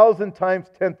 10,000 times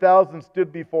 10,000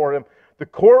 stood before him. The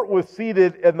court was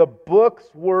seated, and the books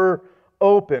were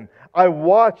open. I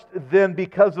watched then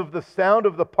because of the sound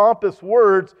of the pompous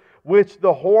words which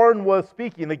the horn was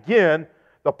speaking. Again,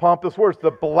 the pompous words,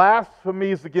 the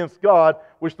blasphemies against God,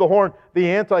 which the horn,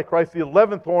 the Antichrist, the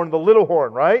 11th horn, the little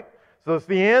horn, right? So it's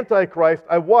the Antichrist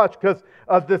I watch because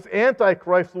of this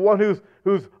Antichrist, the one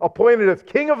who's appointed as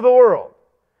king of the world.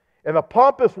 And the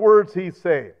pompous words he's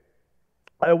saying.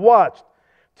 I watched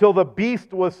till the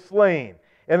beast was slain,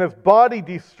 and his body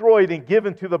destroyed and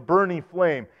given to the burning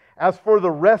flame. As for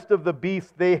the rest of the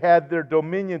beasts, they had their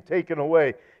dominion taken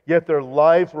away, yet their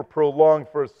lives were prolonged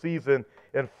for a season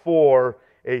and for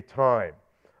a time.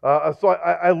 So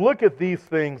I look at these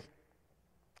things,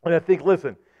 and I think,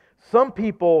 listen, some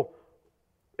people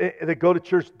that go to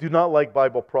church do not like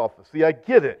Bible prophecy. I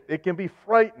get it. It can be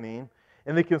frightening,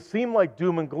 and it can seem like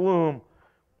doom and gloom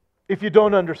if you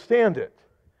don't understand it.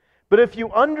 But if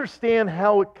you understand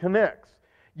how it connects,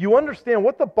 you understand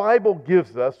what the Bible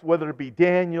gives us, whether it be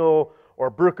Daniel or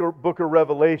book of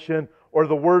Revelation or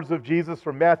the words of Jesus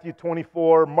from Matthew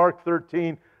 24, Mark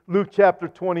 13, Luke chapter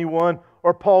 21,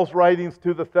 or Paul's writings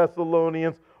to the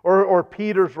Thessalonians, or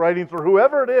Peter's writings, or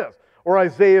whoever it is, or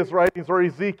Isaiah's writings, or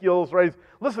Ezekiel's writings.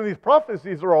 Listen, these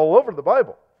prophecies are all over the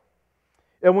Bible.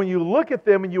 And when you look at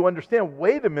them and you understand,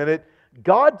 wait a minute,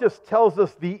 God just tells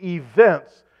us the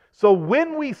events. So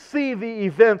when we see the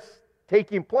events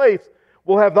taking place,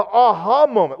 we'll have the aha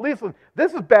moment. Listen,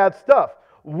 this is bad stuff.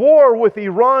 War with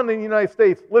Iran and the United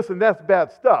States, listen, that's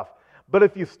bad stuff. But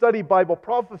if you study Bible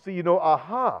prophecy, you know,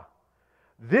 aha,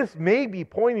 this may be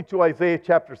pointing to Isaiah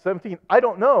chapter 17. I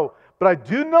don't know, but I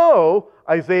do know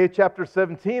Isaiah chapter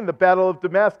 17, the Battle of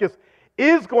Damascus,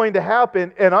 is going to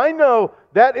happen. And I know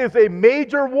that is a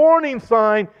major warning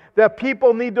sign that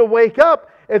people need to wake up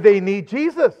and they need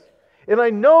Jesus. And I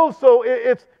know, so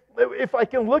it's, if I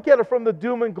can look at it from the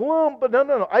doom and gloom, but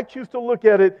no. I choose to look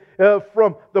at it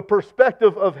from the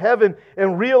perspective of heaven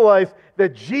and realize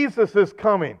that Jesus is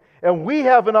coming. And we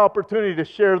have an opportunity to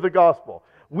share the gospel.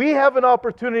 We have an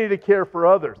opportunity to care for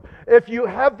others. If you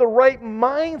have the right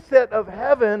mindset of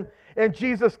heaven and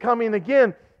Jesus coming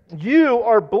again, you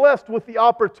are blessed with the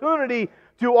opportunity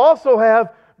to also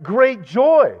have great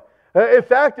joy. In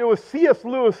fact, it was C.S.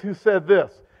 Lewis who said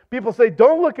this. People say,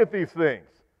 don't look at these things.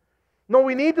 No,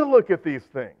 we need to look at these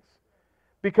things.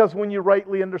 Because when you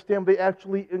rightly understand, they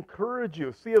actually encourage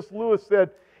you. C.S. Lewis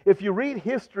said, if you read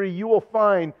history, you will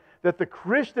find that the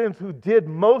Christians who did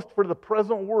most for the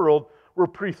present world were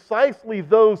precisely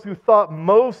those who thought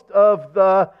most of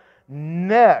the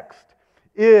next.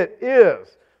 It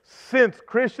is, since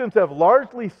Christians have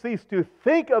largely ceased to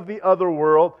think of the other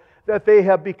world, that they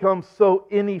have become so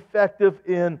ineffective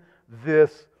in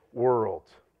this world.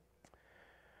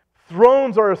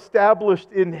 Thrones are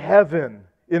established in heaven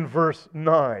in verse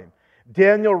 9.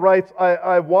 Daniel writes,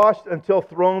 I watched until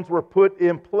thrones were put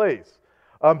in place.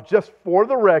 Just for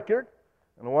the record,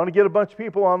 and I want to get a bunch of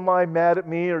people online mad at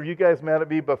me, or you guys mad at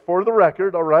me, but for the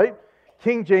record, all right,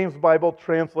 King James Bible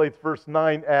translates verse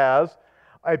 9 as,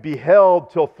 I beheld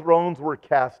till thrones were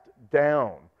cast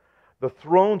down. The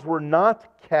thrones were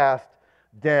not cast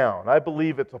down. I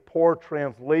believe it's a poor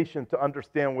translation to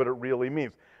understand what it really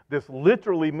means. This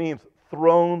literally means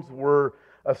thrones were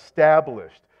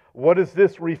established. What is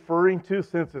this referring to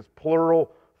since it's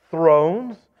plural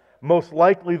thrones? Most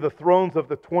likely the thrones of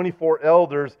the 24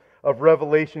 elders of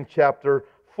Revelation chapter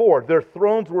 4. Their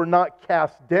thrones were not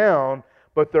cast down,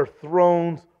 but their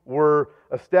thrones were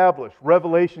established.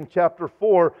 Revelation chapter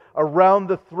 4, around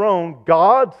the throne,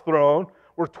 God's throne,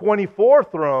 were 24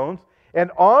 thrones,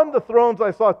 and on the thrones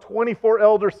I saw 24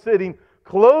 elders sitting,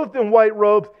 clothed in white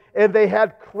robes, and they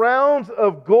had crowns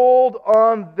of gold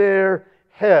on their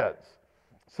heads.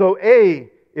 So A,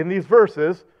 in these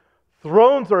verses,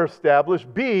 thrones are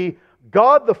established. B,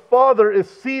 God the Father is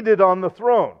seated on the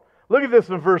throne. Look at this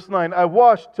in verse 9. I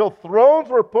watched till thrones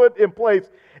were put in place,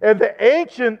 and the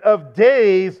Ancient of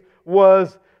Days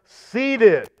was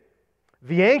seated.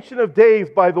 The Ancient of Days,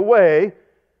 by the way,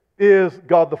 is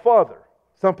God the Father.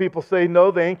 Some people say,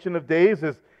 no, the Ancient of Days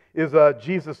is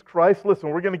Jesus Christ. Listen,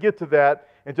 we're going to get to that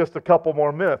in just a couple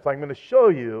more minutes. I'm going to show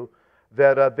you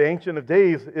that the Ancient of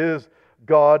Days is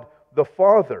God the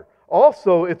Father.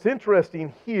 Also, it's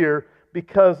interesting here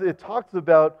because it talks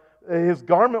about his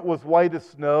garment was white as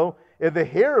snow, and the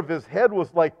hair of his head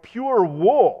was like pure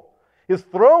wool. His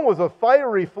throne was a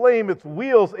fiery flame, its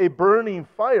wheels a burning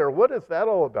fire. What is that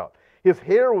all about? His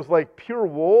hair was like pure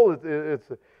wool.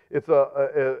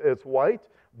 It's white.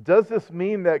 Does this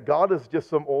mean that God is just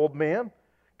some old man?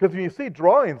 Because when you see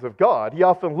drawings of God, he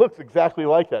often looks exactly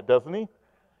like that, doesn't he?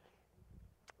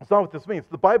 That's not what this means.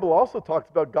 The Bible also talks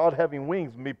about God having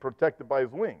wings and being protected by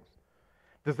his wings.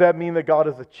 Does that mean that God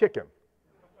is a chicken?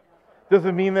 Does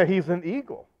it mean that he's an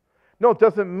eagle? No, it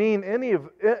doesn't mean any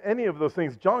of those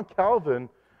things. John Calvin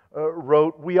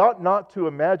wrote, we ought not to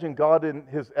imagine God in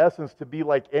his essence to be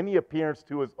like any appearance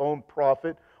to his own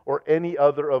prophet or any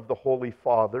other of the holy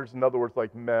fathers, in other words,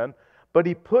 like men, but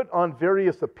he put on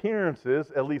various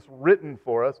appearances, at least written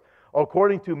for us,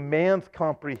 according to man's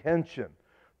comprehension,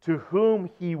 to whom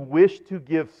he wished to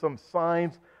give some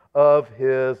signs of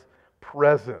his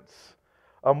presence.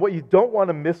 What you don't want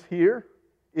to miss here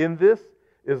in this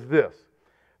is this.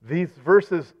 These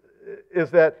verses is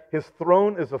that his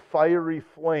throne is a fiery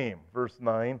flame, verse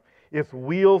 9. Its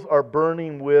wheels are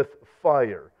burning with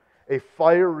fire. A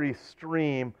fiery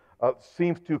stream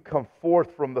seems to come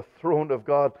forth from the throne of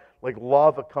God like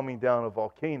lava coming down a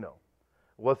volcano.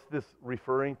 What's this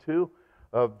referring to?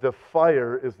 The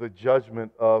fire is the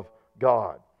judgment of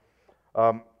God.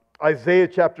 Isaiah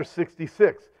chapter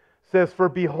 66 says, for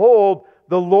behold,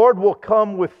 the Lord will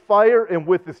come with fire and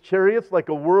with his chariots like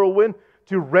a whirlwind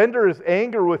to render his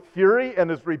anger with fury and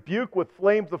his rebuke with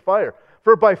flames of fire.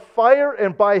 For by fire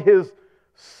and by his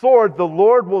sword the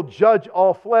Lord will judge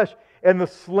all flesh, and the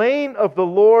slain of the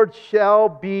Lord shall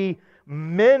be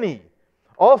many.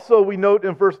 Also we note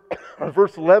in verse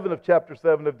 11 of chapter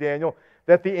 7 of Daniel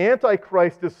that the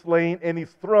Antichrist is slain and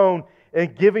he's thrown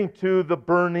and given to the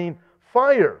burning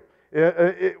fire.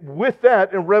 With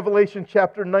that, in Revelation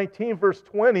chapter 19, verse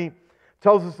 20,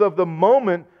 tells us of the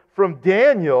moment from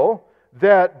Daniel,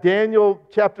 that Daniel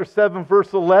chapter 7,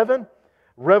 verse 11,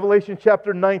 Revelation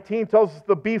chapter 19 tells us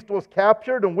the beast was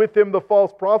captured and with him the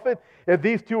false prophet, and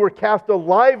these two were cast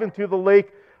alive into the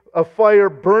lake of fire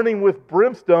burning with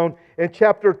brimstone. And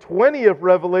chapter 20 of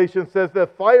Revelation says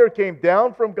that fire came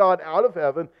down from God out of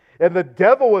heaven, and the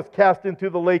devil was cast into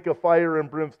the lake of fire and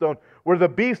brimstone, where the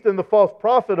beast and the false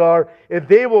prophet are, and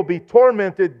they will be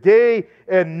tormented day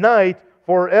and night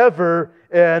forever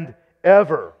and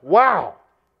ever. Wow!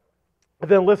 And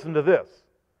then listen to this.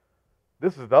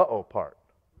 This is the uh-oh part.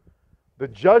 The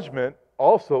judgment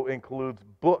also includes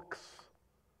books.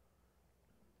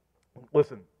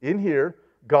 Listen, in here,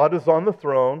 God is on the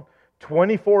throne.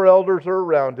 24 elders are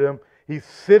around him. He's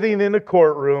sitting in a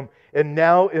courtroom. And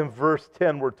now in verse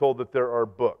 10, we're told that there are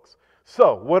books.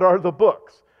 So, what are the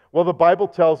books? Well, the Bible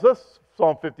tells us,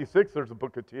 Psalm 56, there's a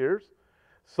book of tears.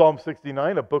 Psalm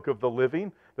 69, a book of the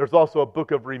living. There's also a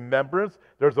book of remembrance.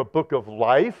 There's a book of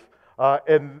life.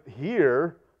 And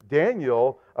here,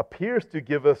 Daniel appears to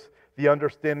give us the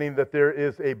understanding that there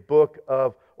is a book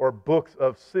of, or books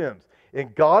of sins.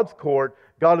 In God's court,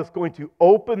 God is going to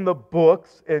open the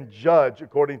books and judge,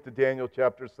 according to Daniel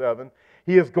chapter 7.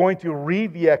 He is going to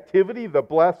read the activity, the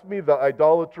blasphemy, the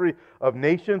idolatry of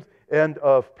nations and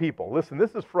of people. Listen,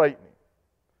 this is frightening,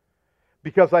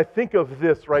 because I think of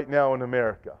this right now in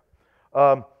America.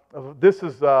 I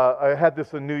had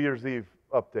this in New Year's Eve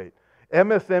update.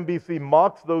 MSNBC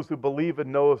mocks those who believe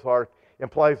in Noah's Ark,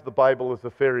 implies the Bible is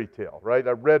a fairy tale, right?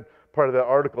 I read part of that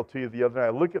article to you the other night. I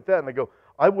look at that and I go,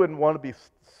 I wouldn't want to be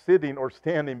sitting or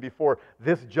standing before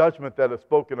this judgment that is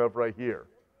spoken of right here,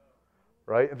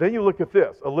 right? And then you look at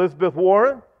this. Elizabeth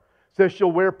Warren says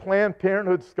she'll wear Planned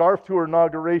Parenthood scarf to her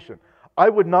inauguration. I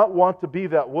would not want to be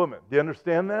that woman. Do you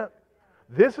understand that?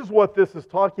 This is what this is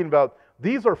talking about.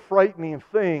 These are frightening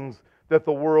things that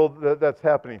the world that's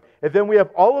happening. And then we have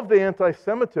all of the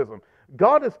anti-Semitism.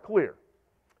 God is clear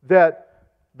that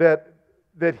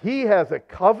he has a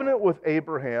covenant with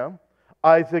Abraham,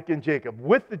 Isaac, and Jacob,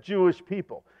 with the Jewish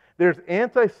people. There's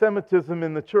anti-Semitism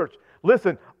in the church.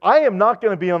 Listen, I am not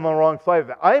going to be on the wrong side of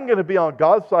that. I am going to be on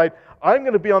God's side. I'm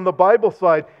going to be on the Bible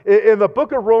side. In the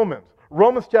book of Romans,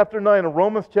 Romans chapter 9 and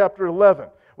Romans chapter 11,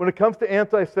 when it comes to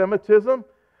anti-Semitism,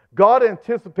 God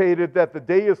anticipated that the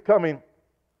day is coming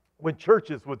when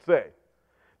churches would say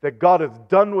that God is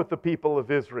done with the people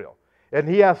of Israel. And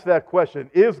he asked that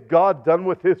question, is God done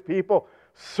with his people?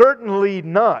 Certainly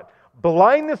not.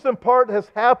 Blindness in part has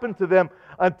happened to them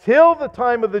until the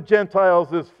time of the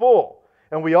Gentiles is full.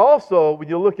 And we also, when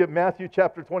you look at Matthew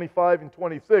chapter 25 and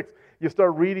 26, you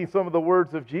start reading some of the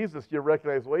words of Jesus, you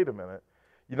recognize, wait a minute.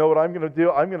 You know what I'm going to do?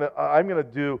 I'm going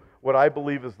to do what I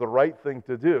believe is the right thing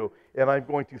to do, and I'm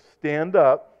going to stand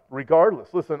up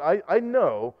regardless. Listen, I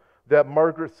know that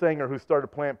Margaret Sanger, who started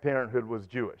Planned Parenthood, was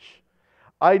Jewish.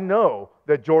 I know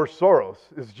that George Soros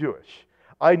is Jewish.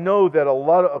 I know that a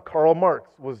lot of Karl Marx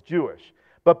was Jewish.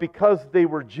 But because they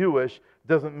were Jewish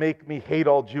doesn't make me hate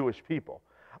all Jewish people.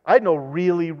 I know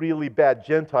really, really bad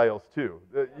Gentiles too.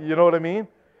 You know what I mean?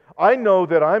 I know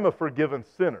that I'm a forgiven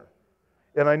sinner.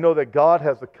 And I know that God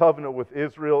has a covenant with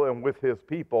Israel and with his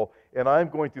people. And I'm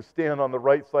going to stand on the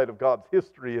right side of God's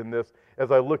history in this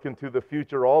as I look into the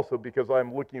future also, because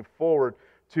I'm looking forward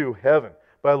to heaven.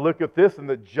 But I look at this and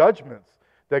the judgments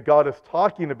that God is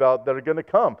talking about that are going to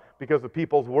come because of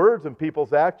people's words and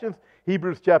people's actions.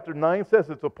 Hebrews chapter 9 says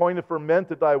it's appointed for men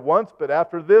to die once, but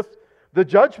after this, the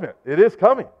judgment. It is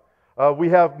coming. We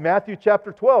have Matthew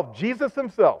chapter 12. Jesus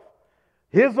himself,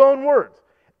 his own words.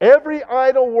 Every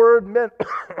idle word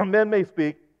men may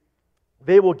speak,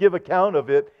 they will give account of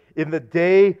it in the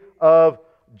day of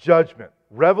judgment.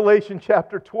 Revelation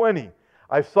chapter 20.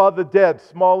 I saw the dead,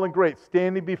 small and great,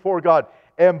 standing before God,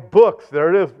 and books,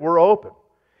 there it is, were open.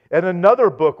 And another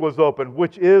book was opened,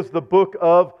 which is the book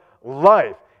of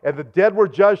life. And the dead were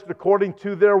judged according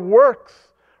to their works,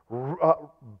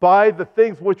 by the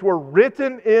things which were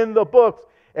written in the books.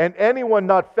 And anyone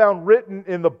not found written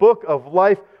in the book of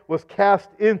life was cast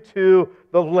into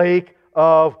the lake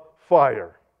of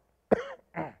fire.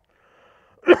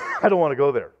 I don't want to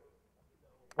go there.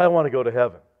 I want to go to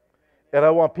heaven. And I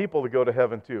want people to go to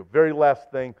heaven too. Very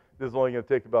last thing, this is only going to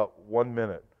take about 1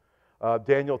 minute.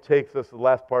 Daniel takes us, the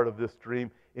last part of this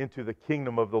dream, into the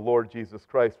kingdom of the Lord Jesus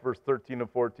Christ. Verse 13 and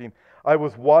 14. I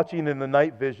was watching in the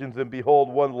night visions, and behold,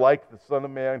 one like the Son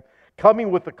of Man,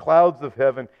 coming with the clouds of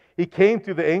heaven. He came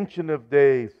to the Ancient of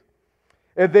Days,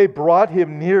 and they brought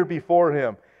him near before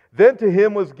him. Then to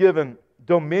him was given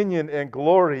dominion and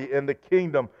glory and the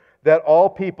kingdom, that all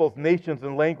peoples, nations,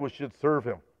 and languages should serve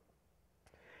him.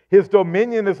 His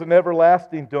dominion is an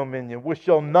everlasting dominion, which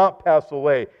shall not pass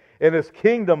away, and his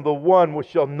kingdom the one which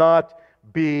shall not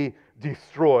be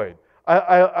destroyed.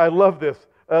 I love this.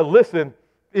 Listen,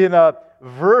 in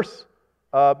verse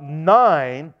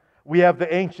 9, we have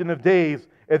the Ancient of Days,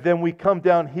 and then we come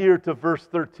down here to verse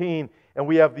 13, and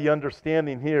we have the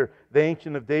understanding here. The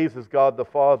Ancient of Days is God the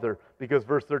Father, because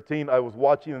verse 13, I was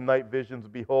watching the night visions,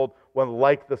 behold, one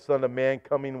like the Son of Man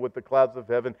coming with the clouds of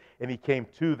heaven, and he came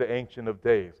to the Ancient of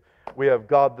Days. We have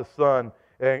God the Son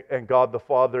and God the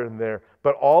Father in there.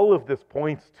 But all of this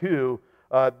points to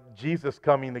Jesus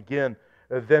coming again.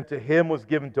 Then to him was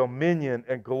given dominion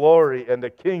and glory and the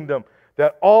kingdom,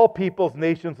 that all peoples,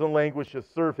 nations, and languages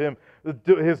should serve him.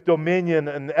 His dominion,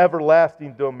 an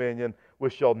everlasting dominion,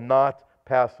 which shall not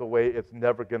pass away. It's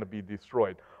never going to be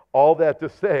destroyed. All that to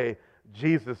say,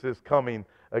 Jesus is coming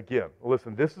again.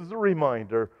 Listen, this is a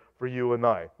reminder for you and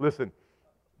I. Listen,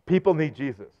 people need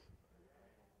Jesus.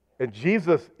 And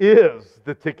Jesus is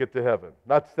the ticket to heaven.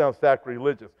 Not to sound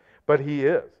sacrilegious, but he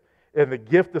is. And the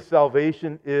gift of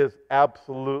salvation is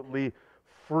absolutely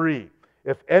free.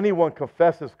 If anyone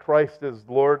confesses Christ as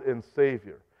Lord and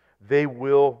Savior, they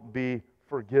will be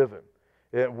forgiven.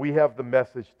 And we have the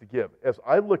message to give. As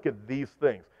I look at these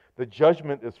things, the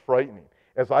judgment is frightening.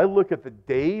 As I look at the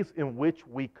days in which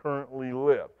we currently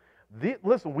live,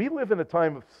 listen, we live in a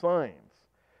time of signs.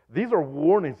 These are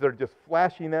warnings that are just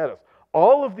flashing at us.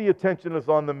 All of the attention is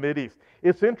on the Mideast.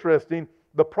 It's interesting,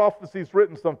 the prophecies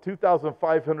written some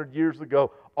 2,500 years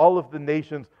ago, all of the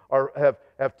nations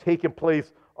have taken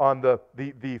place on the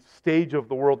stage of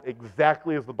the world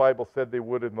exactly as the Bible said they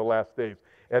would in the last days.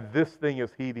 And this thing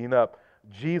is heating up.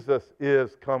 Jesus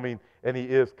is coming, and he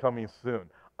is coming soon.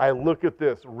 I look at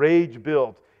this. Rage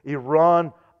builds.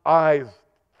 Iran eyes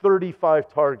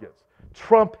 35 targets.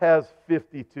 Trump has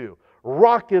 52.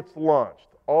 Rockets launched.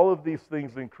 All of these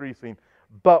things increasing.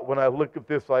 But when I look at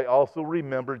this, I also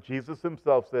remember Jesus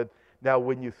himself said, now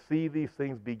when you see these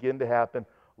things begin to happen,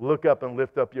 look up and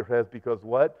lift up your heads, because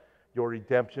what? Your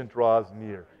redemption draws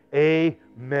near.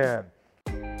 Amen.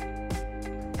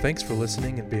 Thanks for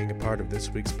listening and being a part of this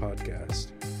week's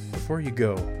podcast. Before you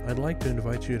go, I'd like to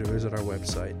invite you to visit our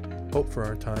website,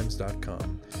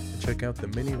 hopeforourtimes.com, and check out the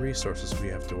many resources we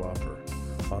have to offer.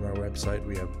 On our website,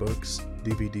 we have books,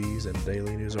 DVDs, and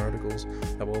daily news articles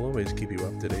that will always keep you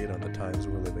up to date on the times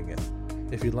we're living in.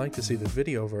 If you'd like to see the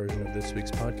video version of this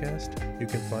week's podcast, you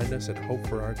can find us at Hope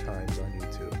for Our Times on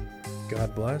YouTube.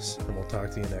 God bless, and we'll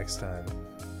talk to you next time.